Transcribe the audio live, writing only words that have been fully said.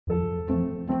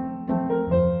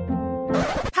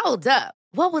Hold up.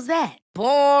 What was that?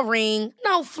 Boring.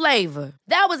 No flavor.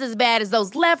 That was as bad as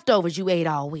those leftovers you ate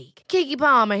all week. Keke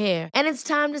Palmer here, and it's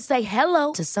time to say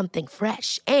hello to something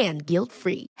fresh and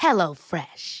guilt-free. Hello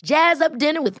Fresh. Jazz up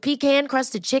dinner with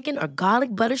pecan-crusted chicken or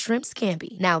garlic butter shrimp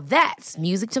scampi. Now that's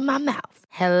music to my mouth.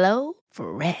 Hello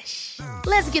Fresh.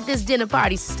 Let's get this dinner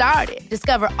party started.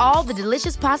 Discover all the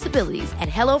delicious possibilities at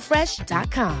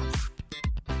hellofresh.com.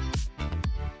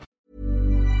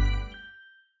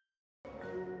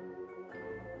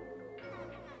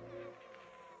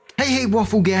 Hey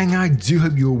Waffle Gang, I do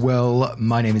hope you're well.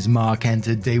 My name is Mark and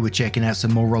today we're checking out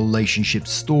some more relationship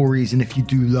stories, and if you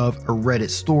do love a Reddit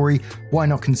story, why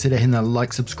not consider hitting that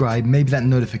like, subscribe, maybe that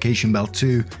notification bell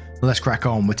too. Let's crack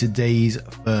on with today's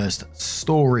first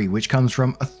story, which comes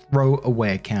from a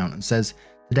throwaway account and says,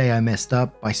 "Today I messed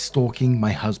up by stalking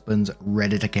my husband's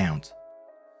Reddit account.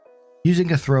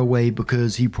 Using a throwaway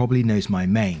because he probably knows my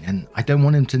main, and I don't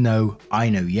want him to know I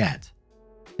know yet.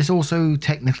 This also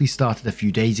technically started a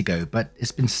few days ago, but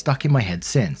it's been stuck in my head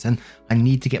since, and I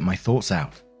need to get my thoughts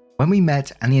out. When we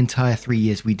met and the entire 3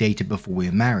 years we dated before we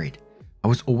were married, I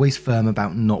was always firm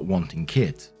about not wanting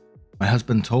kids. My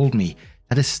husband told me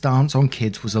that his stance on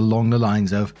kids was along the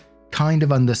lines of kind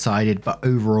of undecided, but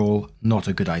overall not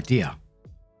a good idea.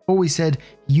 Always said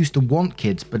he used to want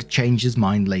kids but changed his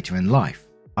mind later in life.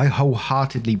 I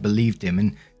wholeheartedly believed him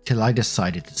until I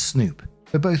decided to snoop.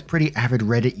 We're both pretty avid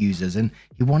Reddit users, and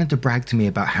he wanted to brag to me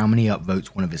about how many upvotes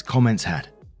one of his comments had.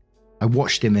 I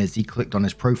watched him as he clicked on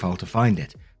his profile to find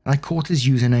it, and I caught his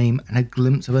username and a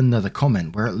glimpse of another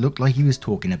comment where it looked like he was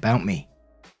talking about me.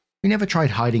 We never tried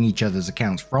hiding each other's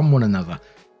accounts from one another,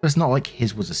 but it's not like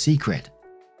his was a secret.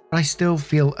 But I still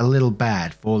feel a little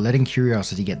bad for letting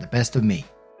curiosity get the best of me.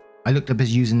 I looked up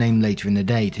his username later in the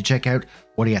day to check out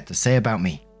what he had to say about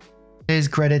me. To his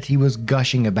credit, he was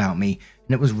gushing about me,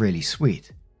 and it was really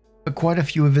sweet. But quite a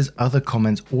few of his other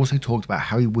comments also talked about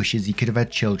how he wishes he could have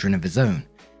had children of his own,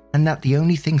 and that the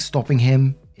only thing stopping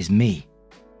him is me.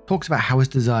 Talks about how his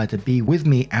desire to be with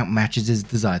me outmatches his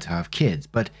desire to have kids,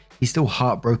 but he's still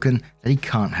heartbroken that he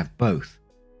can't have both.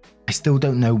 I still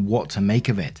don't know what to make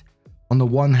of it. On the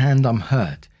one hand, I'm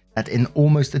hurt that in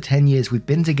almost the 10 years we've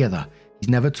been together, he's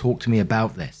never talked to me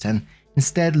about this, and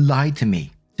instead lied to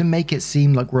me to make it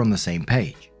seem like we're on the same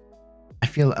page. I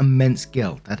feel immense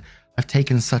guilt that I've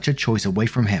taken such a choice away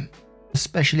from him,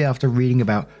 especially after reading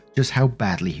about just how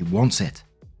badly he wants it.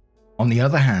 On the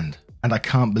other hand, and I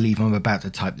can't believe I'm about to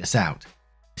type this out,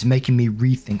 it's making me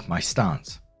rethink my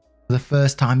stance. For the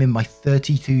first time in my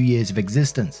 32 years of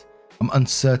existence, I'm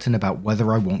uncertain about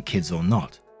whether I want kids or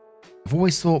not. I've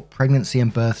always thought pregnancy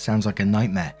and birth sounds like a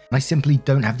nightmare, and I simply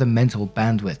don't have the mental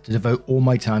bandwidth to devote all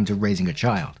my time to raising a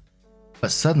child.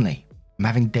 But suddenly, I'm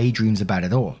having daydreams about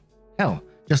it all. Hell,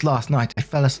 just last night I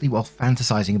fell asleep while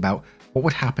fantasizing about what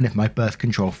would happen if my birth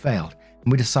control failed,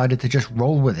 and we decided to just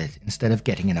roll with it instead of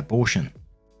getting an abortion.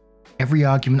 Every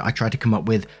argument I try to come up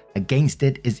with against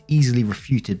it is easily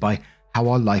refuted by how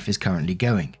our life is currently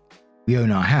going. We own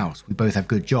our house, we both have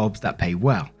good jobs that pay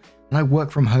well, and I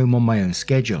work from home on my own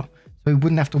schedule, so we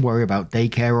wouldn't have to worry about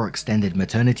daycare or extended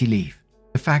maternity leave.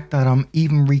 The fact that I'm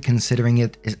even reconsidering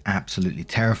it is absolutely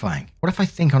terrifying. What if I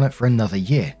think on it for another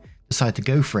year, decide to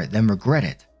go for it, then regret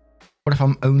it? What if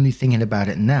I'm only thinking about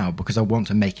it now because I want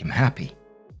to make him happy?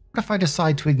 What if I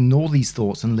decide to ignore these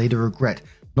thoughts and later regret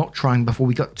not trying before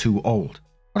we got too old?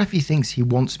 What if he thinks he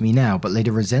wants me now but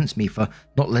later resents me for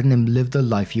not letting him live the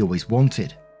life he always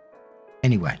wanted?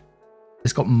 Anyway,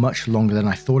 this got much longer than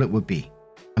I thought it would be.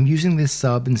 I'm using this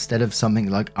sub instead of something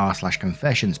like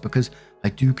r/confessions because I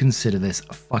do consider this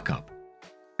a fuck up.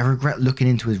 I regret looking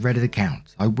into his Reddit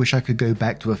account. I wish I could go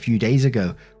back to a few days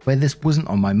ago where this wasn't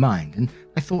on my mind and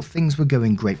I thought things were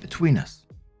going great between us.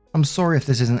 I'm sorry if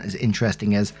this isn't as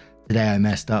interesting as "Today I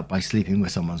messed up by sleeping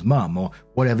with someone's mum" or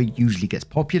whatever usually gets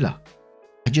popular.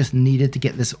 I just needed to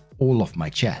get this all off my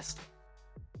chest.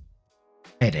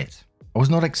 Edit. I was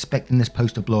not expecting this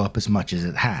post to blow up as much as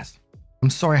it has. I'm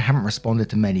sorry I haven't responded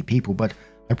to many people, but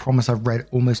I promise I've read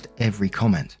almost every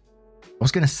comment. I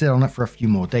was going to sit on it for a few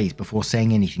more days before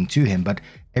saying anything to him, but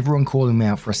everyone calling me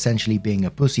out for essentially being a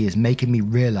pussy is making me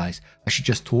realize I should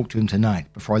just talk to him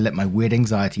tonight before I let my weird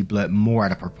anxiety blow it more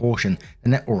out of proportion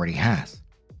than it already has.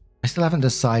 I still haven't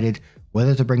decided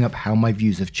whether to bring up how my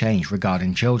views have changed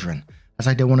regarding children, as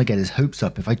I don't want to get his hopes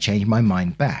up if I change my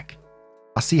mind back.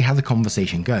 I'll see how the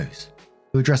conversation goes.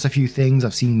 To address a few things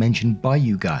I've seen mentioned by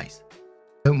you guys.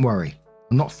 Don't worry,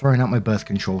 I'm not throwing out my birth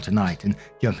control tonight and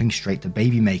jumping straight to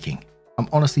baby making. I'm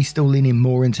honestly still leaning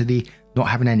more into the not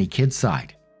having any kids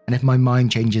side, and if my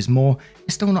mind changes more,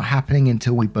 it's still not happening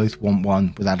until we both want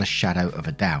one without a shadow of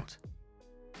a doubt.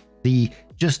 The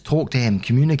just talk to him,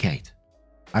 communicate.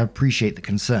 I appreciate the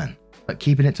concern, but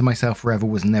keeping it to myself forever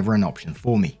was never an option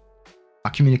for me.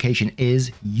 Our communication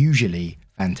is usually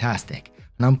fantastic,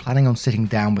 and I'm planning on sitting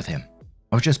down with him.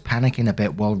 I was just panicking a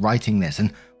bit while writing this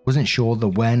and wasn't sure the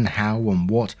when, how, and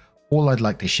what all I'd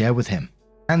like to share with him.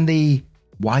 And the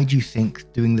why do you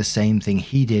think doing the same thing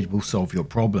he did will solve your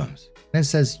problems? And it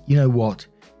says, you know what,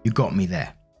 you got me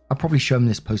there. I'll probably show him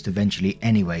this post eventually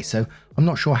anyway, so I'm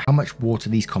not sure how much water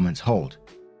these comments hold.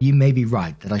 You may be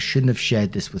right that I shouldn't have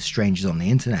shared this with strangers on the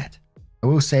internet. I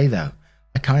will say though,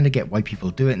 I kinda get why people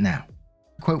do it now.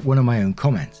 To quote one of my own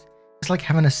comments, it's like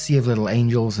having a sea of little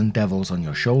angels and devils on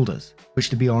your shoulders, which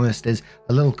to be honest is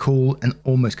a little cool and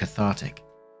almost cathartic.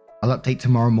 I'll update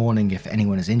tomorrow morning if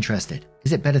anyone is interested.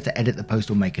 Is it better to edit the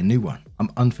post or make a new one? I'm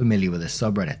unfamiliar with this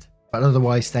subreddit, but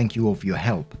otherwise thank you all for your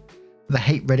help. For the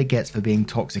hate Reddit gets for being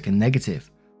toxic and negative,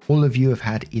 all of you have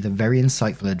had either very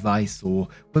insightful advice or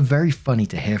were very funny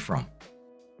to hear from.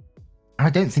 I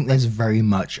don't think there's very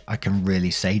much I can really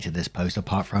say to this post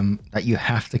apart from that you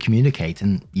have to communicate,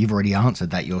 and you've already answered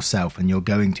that yourself and you're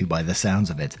going to by the sounds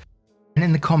of it. And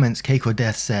in the comments, Cake or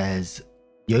Death says,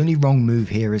 the only wrong move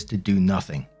here is to do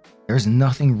nothing. There is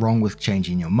nothing wrong with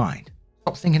changing your mind.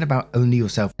 Stop thinking about only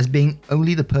yourself as being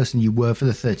only the person you were for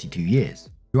the 32 years.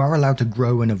 You are allowed to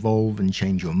grow and evolve and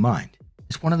change your mind.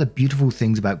 It's one of the beautiful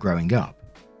things about growing up.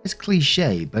 It's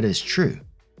cliche, but it's true.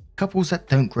 Couples that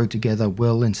don't grow together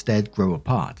will instead grow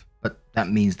apart, but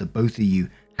that means that both of you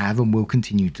have and will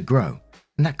continue to grow,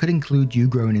 and that could include you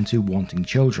growing into wanting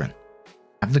children.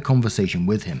 Have the conversation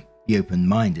with him, be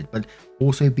open-minded, but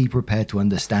also be prepared to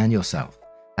understand yourself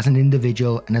as an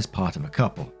individual and as part of a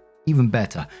couple. Even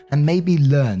better, and maybe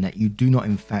learn that you do not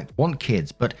in fact want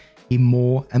kids, but he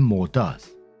more and more does.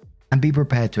 And be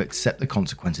prepared to accept the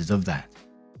consequences of that.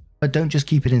 But don't just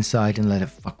keep it inside and let it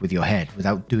fuck with your head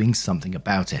without doing something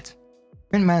about it.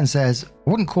 Printman says, I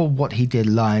wouldn't call what he did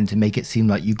lying to make it seem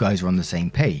like you guys are on the same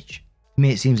page. To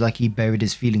me it seems like he buried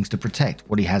his feelings to protect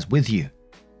what he has with you.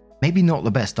 Maybe not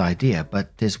the best idea,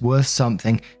 but it's worth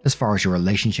something as far as your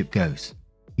relationship goes.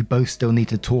 You both still need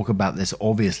to talk about this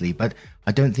obviously, but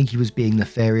I don't think he was being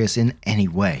nefarious in any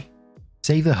way.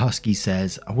 Save the Husky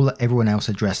says, I will let everyone else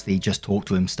address the just talk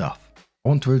to him stuff. I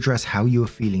want to address how you are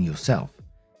feeling yourself.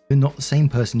 You're not the same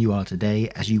person you are today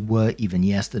as you were even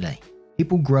yesterday.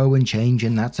 People grow and change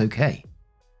and that's okay.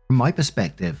 From my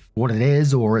perspective, what it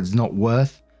is or it's not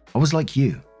worth, I was like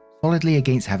you, solidly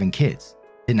against having kids.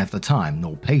 Didn't have the time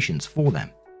nor patience for them.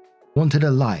 Wanted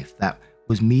a life that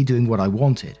was me doing what I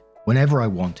wanted, whenever I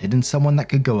wanted, and someone that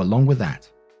could go along with that.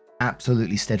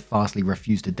 Absolutely steadfastly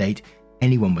refused to date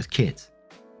anyone with kids.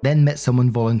 Then met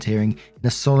someone volunteering in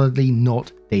a solidly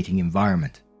not dating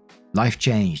environment. Life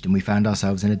changed and we found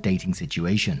ourselves in a dating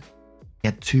situation. He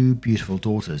had 2 beautiful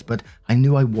daughters, but I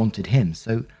knew I wanted him,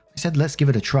 so I said let's give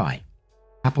it a try.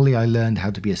 Happily I learned how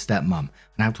to be a stepmom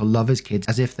and how to love his kids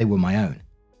as if they were my own.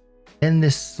 Then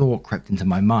this thought crept into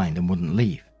my mind and wouldn't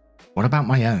leave. What about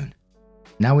my own?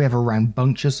 Now we have a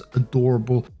rambunctious,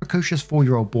 adorable, precocious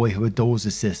 4-year-old boy who adores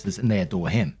his sisters and they adore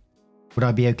him. Would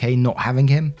I be okay not having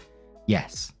him?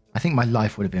 Yes, I think my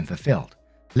life would have been fulfilled,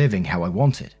 living how I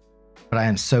wanted. But I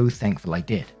am so thankful I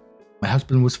did. My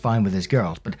husband was fine with his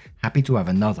girls, but happy to have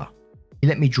another. He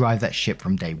let me drive that ship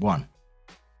from day one.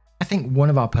 I think one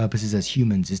of our purposes as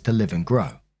humans is to live and grow.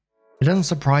 It doesn't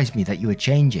surprise me that you are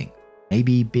changing,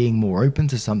 maybe being more open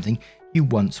to something you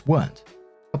once weren't.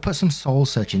 But put some soul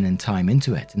searching and time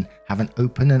into it and have an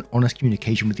open and honest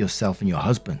communication with yourself and your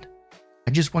husband.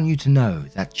 I just want you to know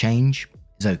that change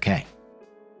is okay.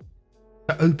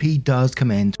 The OP does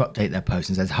come in to update their post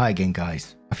and says, hi again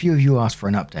guys, a few of you asked for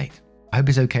an update. I hope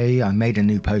it's okay I made a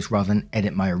new post rather than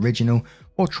edit my original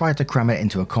or try to cram it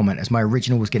into a comment as my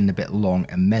original was getting a bit long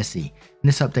and messy, and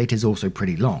this update is also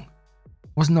pretty long. I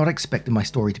was not expecting my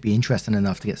story to be interesting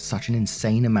enough to get such an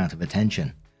insane amount of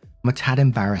attention. I'm a tad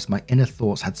embarrassed my inner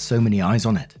thoughts had so many eyes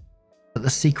on it. But the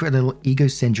secret little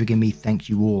egocentric in me thank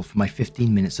you all for my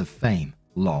 15 minutes of fame,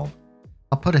 lol.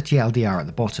 I'll put a TLDR at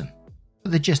the bottom.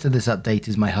 But the gist of this update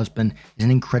is my husband is an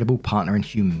incredible partner and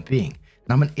human being,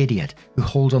 and I'm an idiot who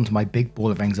holds on to my big ball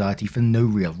of anxiety for no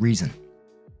real reason.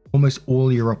 Almost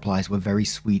all your replies were very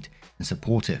sweet and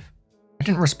supportive. I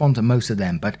didn't respond to most of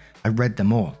them, but I read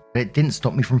them all, but it didn't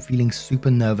stop me from feeling super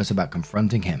nervous about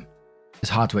confronting him. It's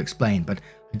hard to explain, but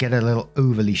I get a little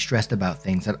overly stressed about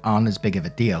things that aren't as big of a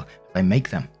deal as I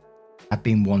make them. I've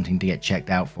been wanting to get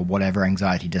checked out for whatever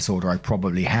anxiety disorder I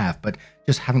probably have, but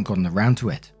just haven't gotten around to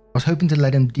it. I was hoping to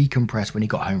let him decompress when he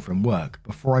got home from work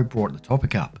before I brought the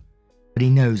topic up. But he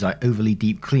knows I overly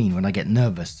deep clean when I get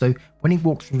nervous, so when he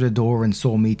walked through the door and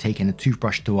saw me taking a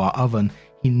toothbrush to our oven,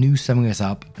 he knew something was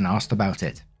up and asked about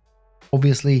it.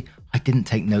 Obviously, I didn't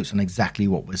take notes on exactly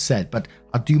what was said, but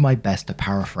I'll do my best to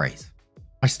paraphrase.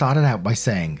 I started out by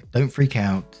saying, "Don't freak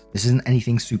out, this isn't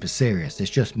anything super serious,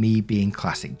 it's just me being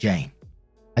classic Jane."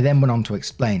 I then went on to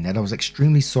explain that I was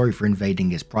extremely sorry for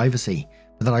invading his privacy,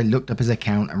 but that I looked up his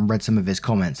account and read some of his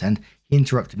comments, and he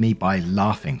interrupted me by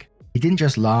laughing. He didn't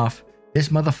just laugh, this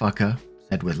motherfucker,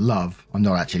 said with love, I'm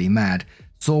not actually mad,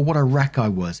 saw what a wreck I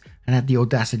was and had the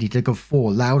audacity to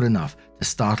guffaw loud enough to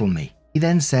startle me. He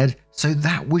then said, "So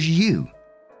that was you?"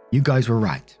 You guys were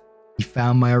right. He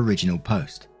found my original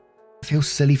post. I feel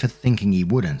silly for thinking he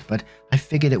wouldn't, but I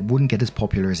figured it wouldn't get as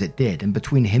popular as it did, and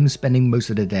between him spending most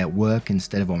of the day at work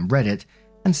instead of on Reddit,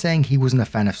 and saying he wasn't a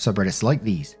fan of subreddits like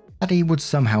these, that he would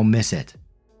somehow miss it.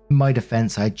 In my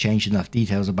defense, I had changed enough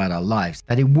details about our lives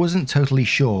that he wasn't totally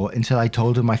sure until I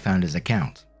told him I found his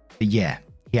account. But yeah,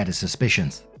 he had his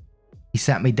suspicions. He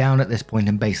sat me down at this point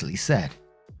and basically said,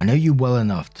 "I know you well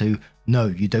enough to know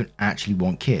you don't actually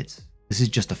want kids. This is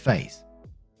just a phase."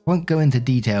 I won't go into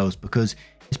details because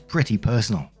it's pretty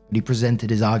personal, but he presented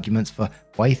his arguments for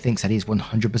why he thinks that he is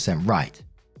 100% right.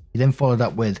 He then followed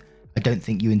up with, "I don't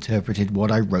think you interpreted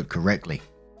what I wrote correctly."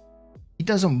 He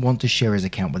doesn't want to share his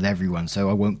account with everyone, so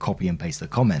I won't copy and paste the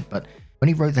comment, but when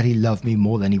he wrote that he loved me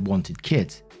more than he wanted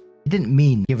kids, he didn't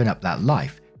mean giving up that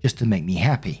life just to make me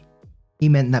happy. He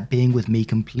meant that being with me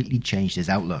completely changed his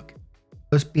outlook.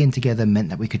 Us being together meant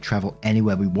that we could travel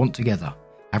anywhere we want together,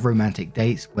 have romantic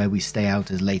dates where we stay out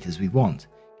as late as we want,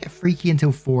 get freaky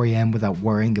until 4 AM without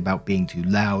worrying about being too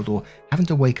loud or having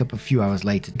to wake up a few hours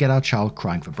later to get our child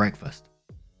crying for breakfast.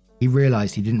 He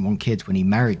realized he didn't want kids when he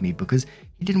married me because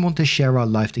he didn't want to share our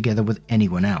life together with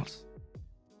anyone else.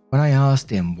 When I asked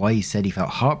him why he said he felt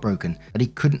heartbroken that he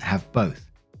couldn't have both,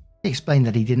 he explained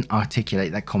that he didn't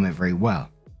articulate that comment very well.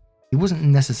 He wasn't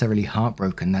necessarily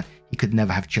heartbroken that he could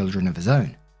never have children of his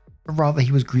own, but rather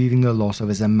he was grieving the loss of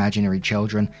his imaginary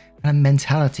children and a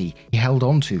mentality he held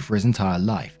on to for his entire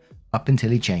life, up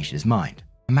until he changed his mind.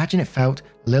 Imagine it felt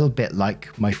a little bit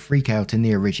like my freak out in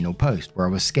the original post where I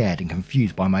was scared and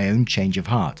confused by my own change of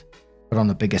heart, but on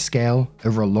a bigger scale,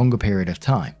 over a longer period of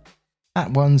time.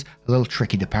 That one's a little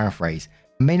tricky to paraphrase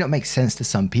and may not make sense to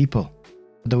some people,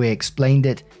 but the way he explained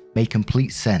it made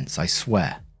complete sense, I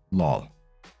swear. Lol.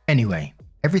 Anyway,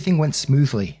 everything went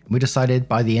smoothly, and we decided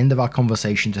by the end of our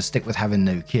conversation to stick with having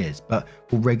no kids, but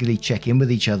we'll regularly check in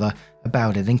with each other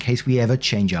about it in case we ever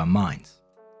change our minds.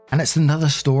 And it's another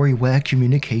story where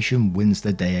communication wins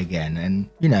the day again, and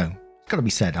it's gotta be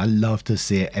said, I love to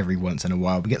see it every once in a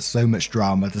while. We get so much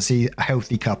drama. To see a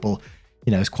healthy couple,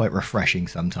 it's quite refreshing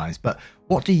sometimes. But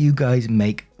what do you guys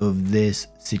make of this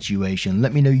situation?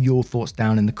 Let me know your thoughts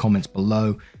down in the comments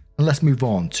below, and let's move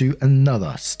on to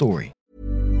another story.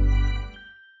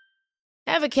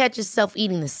 Ever catch yourself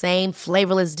eating the same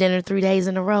flavorless dinner 3 days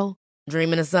in a row?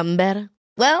 Dreaming of something better?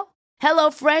 Well,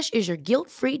 HelloFresh is your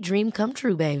guilt-free dream come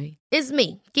true, baby. It's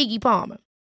me, Keke Palmer.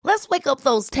 Let's wake up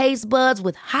those taste buds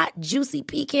with hot, juicy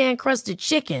pecan-crusted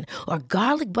chicken or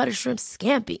garlic butter shrimp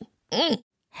scampi.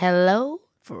 Hello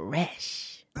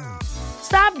Fresh.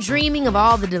 Stop dreaming of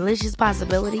all the delicious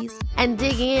possibilities and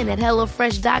dig in at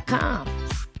HelloFresh.com.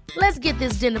 Let's get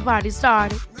this dinner party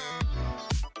started.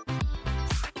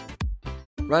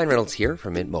 Ryan Reynolds here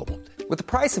from Mint Mobile. With the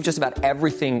price of just about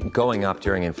everything going up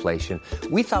during inflation,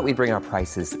 we thought we'd bring our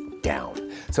prices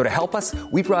down. So to help us,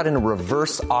 we brought in a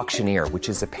reverse auctioneer, which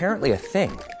is apparently a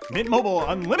thing. Mint Mobile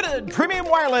Unlimited Premium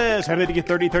Wireless. How to get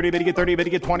 30, 30, bit to get 30, bit to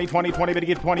get 20, 20, 20, bit to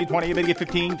get 20, 20, bit to get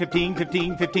 15, 15,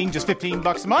 15, 15, just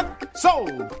 $15 a month?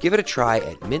 Sold! Give it a try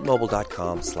at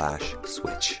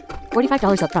mintmobile.com/switch.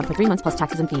 $45 up front for 3 months plus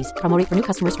taxes and fees. Promo rate for new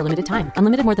customers for limited time.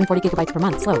 Unlimited more than 40 gigabytes per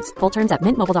month. Slows full terms at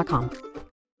mintmobile.com.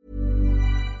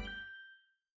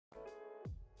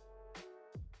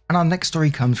 And our next story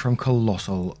comes from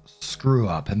Colossal Screw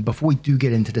Up. And before we do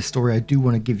get into this story, I do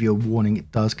want to give you a warning.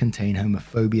 It does contain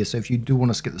homophobia. So if you do want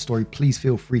to skip the story, please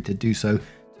feel free to do so.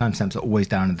 Timestamps are always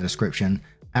down in the description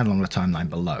and along the timeline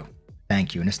below.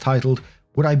 Thank you. And it's titled,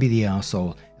 "Would I be the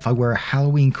arsehole if I wear a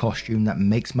Halloween costume that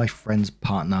makes my friend's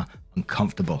partner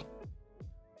uncomfortable?"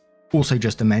 Also,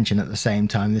 just to mention at the same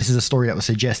time, this is a story that was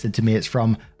suggested to me. It's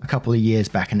from a couple of years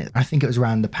back, and I think it was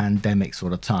around the pandemic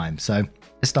sort of time. So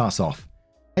it starts off.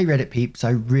 "Hey Reddit peeps, I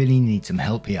really need some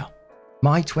help here.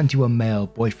 My 21 male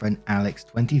boyfriend Alex,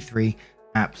 23,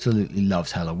 absolutely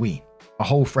loves Halloween. Our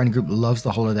whole friend group loves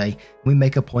the holiday, and we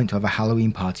make a point to have a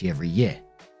Halloween party every year.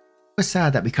 We're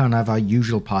sad that we can't have our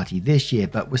usual party this year,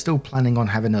 but we're still planning on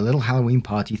having a little Halloween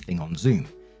party thing on Zoom,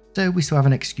 so we still have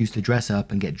an excuse to dress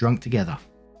up and get drunk together.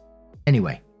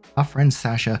 Anyway, our friend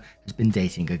Sasha has been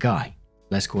dating a guy,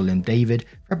 let's call him David,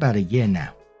 for about a year now.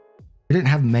 We didn't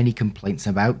have many complaints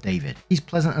about David. He's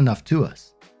pleasant enough to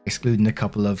us, excluding a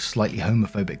couple of slightly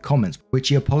homophobic comments, which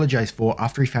he apologized for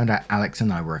after he found out Alex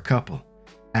and I were a couple.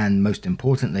 And most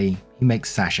importantly, he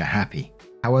makes Sasha happy.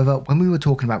 However, when we were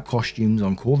talking about costumes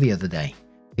on call the other day,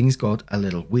 things got a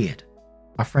little weird.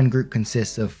 Our friend group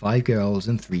consists of 5 girls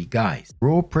and 3 guys.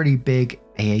 We're all pretty big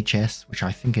AHS, which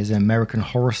I think is American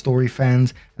Horror Story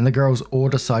fans, and the girls all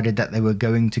decided that they were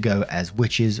going to go as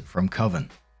witches from Coven.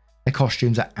 Their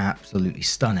costumes are absolutely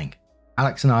stunning.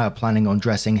 Alex and I are planning on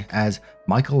dressing as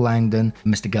Michael Langdon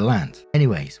and Mr. Gallant.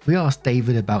 Anyways, we asked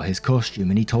David about his costume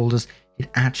and he told us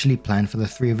he'd actually planned for the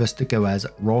 3 of us to go as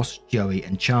Ross, Joey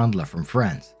and Chandler from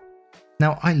Friends.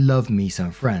 Now, I love me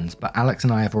some Friends, but Alex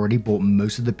and I have already bought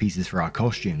most of the pieces for our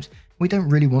costumes. We don't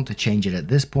really want to change it at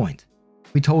this point.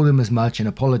 We told him as much and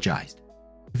apologized.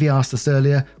 If he asked us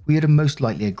earlier, we would have most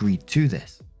likely agreed to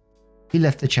this. He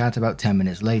left the chat about 10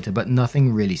 minutes later, but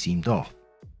nothing really seemed off.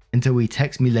 Until he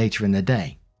texted me later in the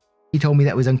day. He told me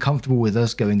that he was uncomfortable with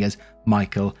us going as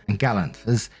Michael and Gallant,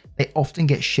 as they often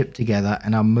get shipped together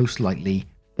and are most likely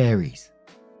fairies.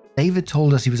 David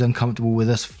told us he was uncomfortable with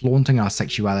us flaunting our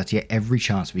sexuality at every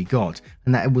chance we got,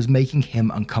 and that it was making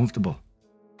him uncomfortable.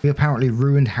 We apparently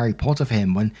ruined Harry Potter for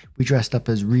him when we dressed up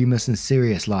as Remus and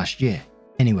Sirius last year.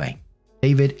 Anyway,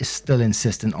 David is still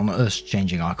insistent on us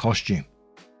changing our costume.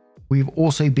 We've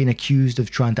also been accused of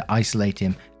trying to isolate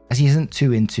him as he isn't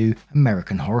too into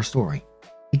American Horror Story.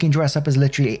 He can dress up as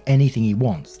literally anything he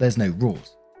wants, there's no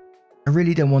rules. I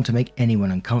really don't want to make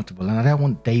anyone uncomfortable and I don't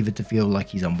want David to feel like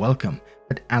he's unwelcome,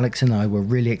 but Alex and I were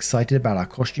really excited about our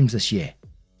costumes this year.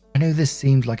 I know this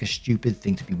seems like a stupid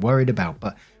thing to be worried about,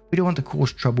 but we don't want to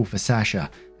cause trouble for Sasha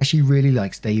as she really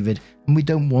likes David and we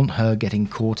don't want her getting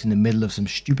caught in the middle of some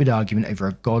stupid argument over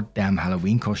a goddamn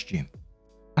Halloween costume.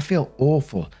 I feel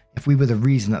awful if we were the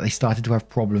reason that they started to have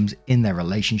problems in their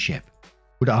relationship.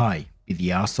 Would I be the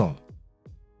arsehole?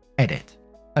 Edit.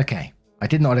 Okay, I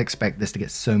did not expect this to get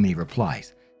so many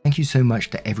replies. Thank you so much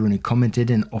to everyone who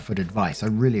commented and offered advice, I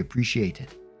really appreciate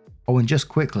it. Oh, and just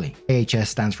quickly, AHS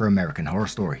stands for American Horror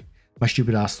Story. My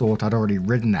stupid ass thought I'd already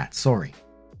written that, sorry.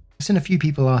 I've seen a few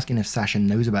people asking if Sasha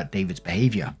knows about David's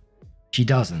behaviour. She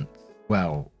doesn't.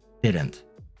 Well, didn't.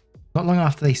 Not long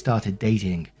after they started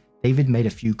dating, David made a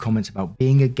few comments about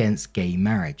being against gay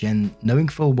marriage, and knowing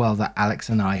full well that Alex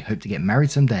and I hope to get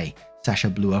married someday, Sasha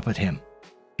blew up at him.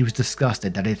 She was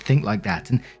disgusted that he'd think like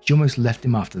that, and she almost left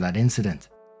him after that incident.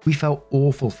 We felt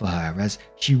awful for her as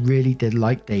she really did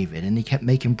like David and he kept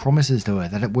making promises to her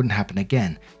that it wouldn't happen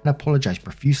again and apologized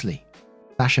profusely.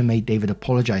 Sasha made David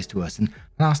apologize to us and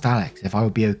asked Alex if I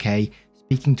would be okay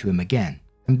speaking to him again,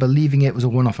 and believing it was a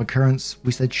one-off occurrence,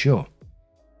 we said sure.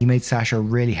 He made Sasha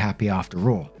really happy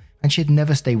after all, and she'd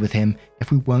never stay with him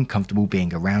if we weren't comfortable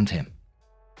being around him.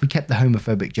 We kept the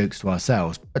homophobic jokes to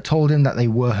ourselves, but told him that they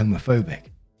were homophobic.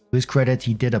 To his credit,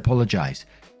 he did apologize,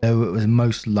 though it was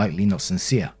most likely not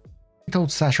sincere. I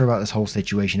told Sasha about this whole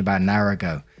situation about an hour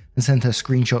ago and sent her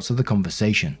screenshots of the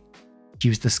conversation. She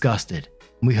was disgusted,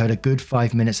 and we heard a good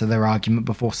 5 minutes of their argument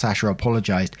before Sasha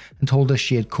apologized and told us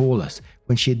she'd call us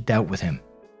when she had dealt with him.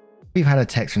 We've had a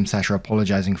text from Sasha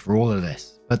apologizing for all of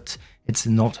this, but it's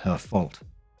not her fault.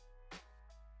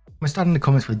 We're starting the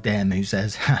comments with Dem, who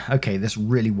says, okay, this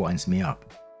really winds me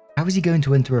up. How is he going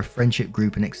to enter a friendship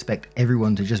group and expect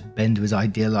everyone to just bend to his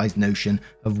idealized notion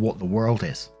of what the world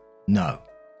is? No.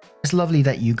 It's lovely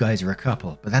that you guys are a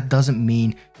couple, but that doesn't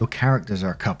mean your characters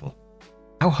are a couple.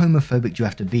 How homophobic do you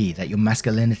have to be that your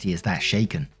masculinity is that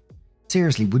shaken?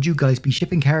 Seriously, would you guys be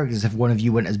shipping characters if one of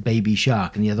you went as Baby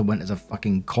Shark and the other went as a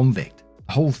fucking convict?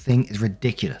 The whole thing is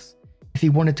ridiculous. If he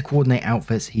wanted to coordinate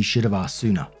outfits, he should have asked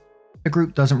sooner. The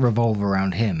group doesn't revolve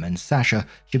around him, and Sasha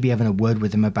should be having a word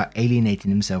with him about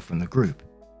alienating himself from the group.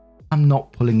 I'm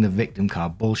not pulling the victim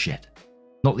card bullshit.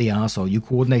 Not the arsehole, you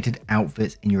coordinated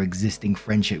outfits in your existing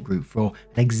friendship group for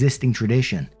an existing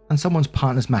tradition, and someone's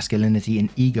partner's masculinity and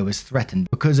ego is threatened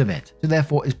because of it, so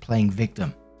therefore is playing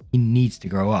victim. He needs to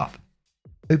grow up.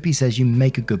 Opie says you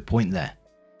make a good point there.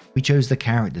 We chose the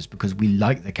characters because we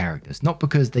like the characters, not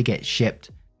because they get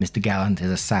shipped. Mr. Gallant is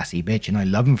a sassy bitch and I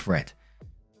love him for it.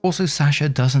 Also, Sasha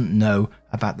doesn't know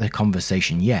about the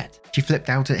conversation yet. She flipped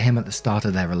out at him at the start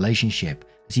of their relationship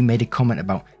as he made a comment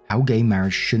about how gay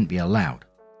marriage shouldn't be allowed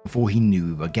before he knew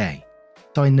we were gay.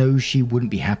 So I know she wouldn't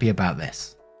be happy about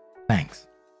this. Thanks.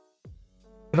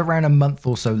 But around a month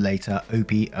or so later,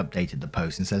 Opie updated the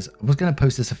post and says, I was going to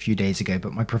post this a few days ago,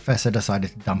 but my professor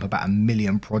decided to dump about 1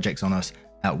 million projects on us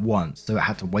at once, so it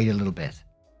had to wait a little bit.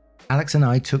 Alex and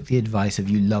I took the advice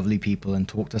of you lovely people and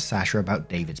talked to Sasha about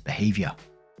David's behavior.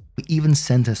 We even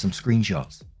sent her some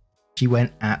screenshots. She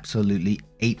went absolutely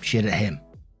apeshit at him.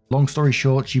 Long story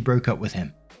short, she broke up with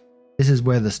him. This is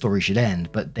where the story should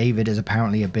end, but David is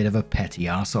apparently a bit of a petty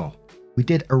arsehole. We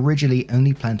did originally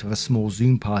only plan to have a small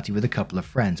Zoom party with a couple of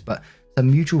friends, but some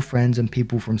mutual friends and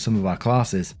people from some of our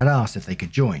classes had asked if they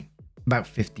could join. About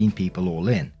 15 people all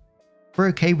in. We're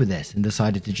okay with this and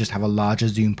decided to just have a larger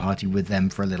Zoom party with them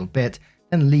for a little bit,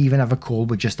 then leave and have a call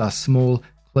with just our small,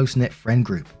 close-knit friend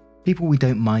group. People we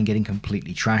don't mind getting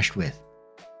completely trashed with.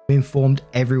 We informed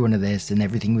everyone of this and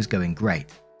everything was going great.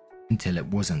 Until it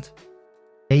wasn't.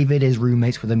 David is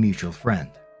roommates with a mutual friend,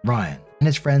 Ryan, and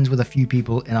is friends with a few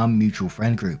people in our mutual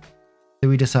friend group. So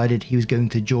we decided he was going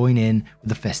to join in with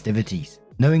the festivities,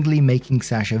 knowingly making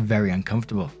Sasha very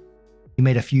uncomfortable. He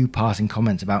made a few passing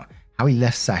comments about how he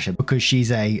left Sasha because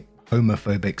she's a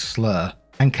homophobic slur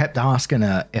and kept asking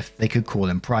her if they could call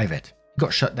in private. He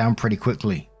got shut down pretty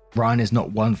quickly. Ryan is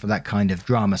not one for that kind of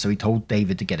drama, so he told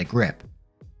David to get a grip.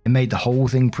 It made the whole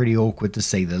thing pretty awkward to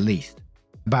say the least.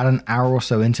 About an hour or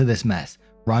so into this mess,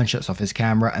 Ryan shuts off his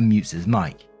camera and mutes his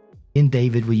mic. He and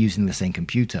David were using the same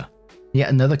computer. Yet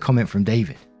another comment from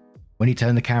David. When he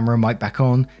turned the camera and mic back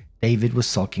on, David was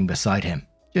sulking beside him,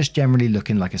 just generally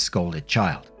looking like a scolded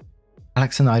child.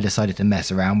 Alex and I decided to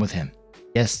mess around with him.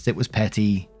 Yes, it was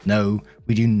petty. No,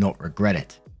 we do not regret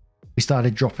it. We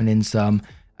started dropping in some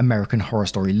American Horror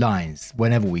Story lines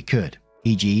whenever we could.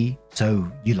 E.g.,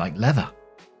 so you like leather?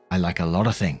 I like a lot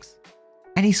of things.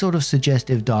 Any sort of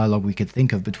suggestive dialogue we could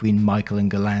think of between Michael and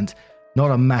Gallant,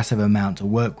 not a massive amount to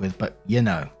work with, but you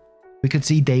know. We could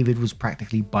see David was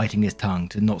practically biting his tongue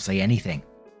to not say anything.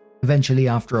 Eventually,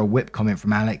 after a whip comment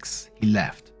from Alex, he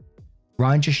left.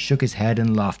 Ryan just shook his head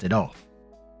and laughed it off.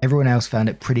 Everyone else found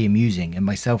it pretty amusing, and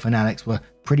myself and Alex were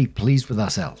pretty pleased with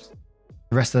ourselves.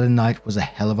 The rest of the night was a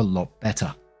hell of a lot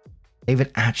better.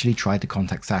 David actually tried to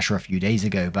contact Sasha a few days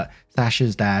ago, but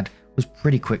Sasha's dad was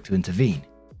pretty quick to intervene.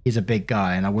 He's a big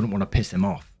guy and I wouldn't want to piss him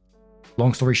off.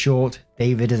 Long story short,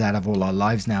 David is out of all our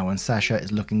lives now and Sasha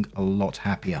is looking a lot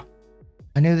happier.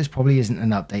 I know this probably isn't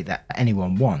an update that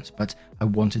anyone wants, but I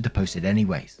wanted to post it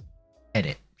anyways.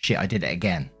 Edit. Shit, I did it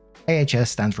again.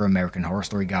 AHS stands for American Horror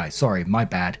Story Guys. Sorry, my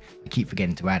bad. I keep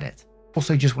forgetting to add it.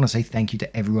 Also, just want to say thank you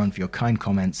to everyone for your kind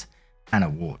comments and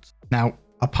awards. Now,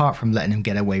 apart from letting him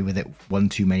get away with it one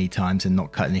too many times and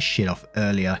not cutting his shit off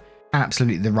earlier,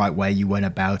 absolutely the right way you went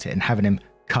about it and having him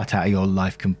cut out of your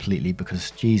life completely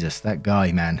because Jesus, that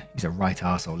guy, man, he's a right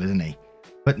arsehole, isn't he?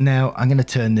 But now I'm going to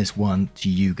turn this one to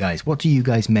you guys. What do you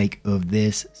guys make of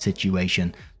this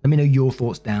situation? Let me know your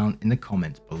thoughts down in the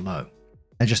comments below.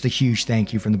 And just a huge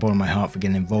thank you from the bottom of my heart for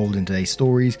getting involved in today's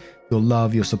stories. Your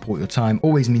love, your support, your time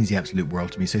always means the absolute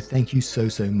world to me. So thank you so,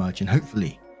 so much. And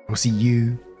hopefully I'll see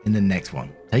you in the next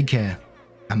one. Take care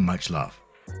and much love.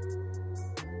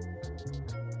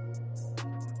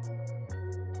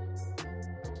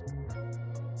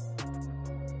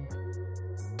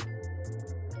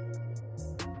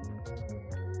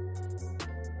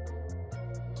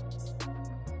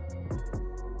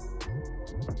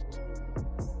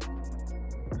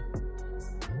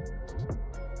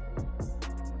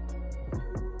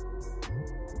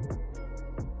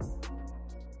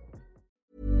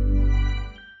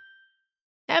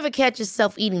 Ever catch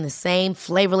yourself eating the same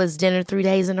flavorless dinner 3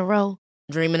 days in a row?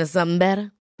 Dreaming of something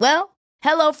better? Well,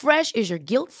 HelloFresh is your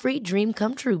guilt-free dream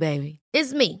come true, baby.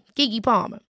 It's me, Keke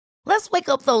Palmer. Let's wake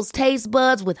up those taste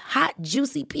buds with hot,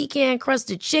 juicy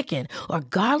pecan-crusted chicken or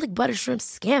garlic butter shrimp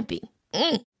scampi.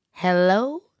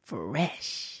 Hello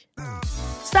Fresh.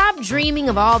 Stop dreaming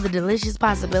of all the delicious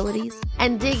possibilities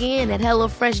and dig in at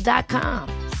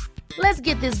HelloFresh.com. Let's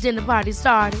get this dinner party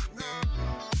started.